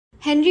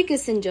Henry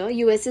Kissinger,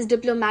 US's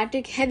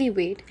diplomatic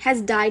heavyweight,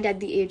 has died at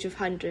the age of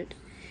 100.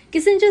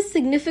 Kissinger's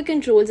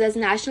significant roles as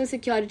National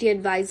Security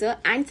Advisor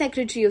and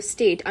Secretary of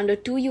State under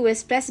two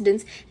US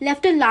presidents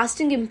left a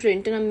lasting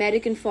imprint on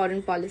American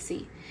foreign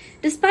policy.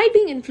 Despite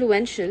being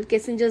influential,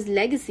 Kissinger's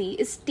legacy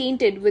is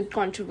tainted with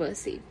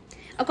controversy.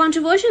 A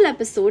controversial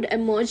episode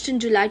emerged in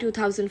July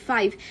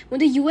 2005 when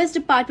the US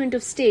Department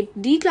of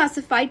State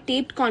declassified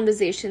taped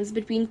conversations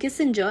between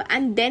Kissinger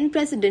and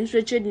then-President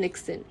Richard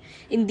Nixon.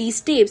 In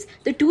these tapes,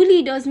 the two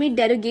leaders made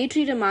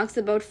derogatory remarks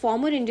about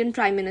former Indian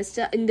Prime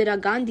Minister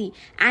Indira Gandhi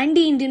and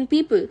the Indian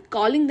people,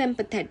 calling them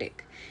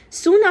pathetic.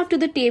 Soon after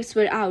the tapes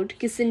were out,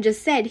 Kissinger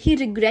said he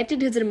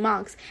regretted his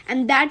remarks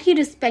and that he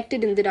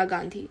respected Indira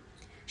Gandhi.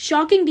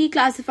 Shocking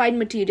declassified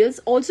materials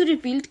also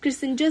revealed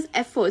Kissinger's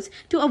efforts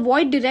to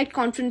avoid direct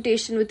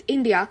confrontation with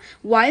India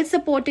while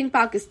supporting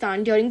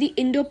Pakistan during the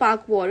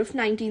Indo-Pak War of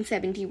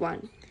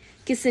 1971.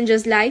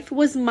 Kissinger's life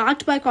was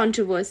marked by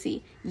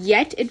controversy,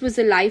 yet it was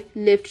a life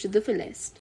lived to the fullest.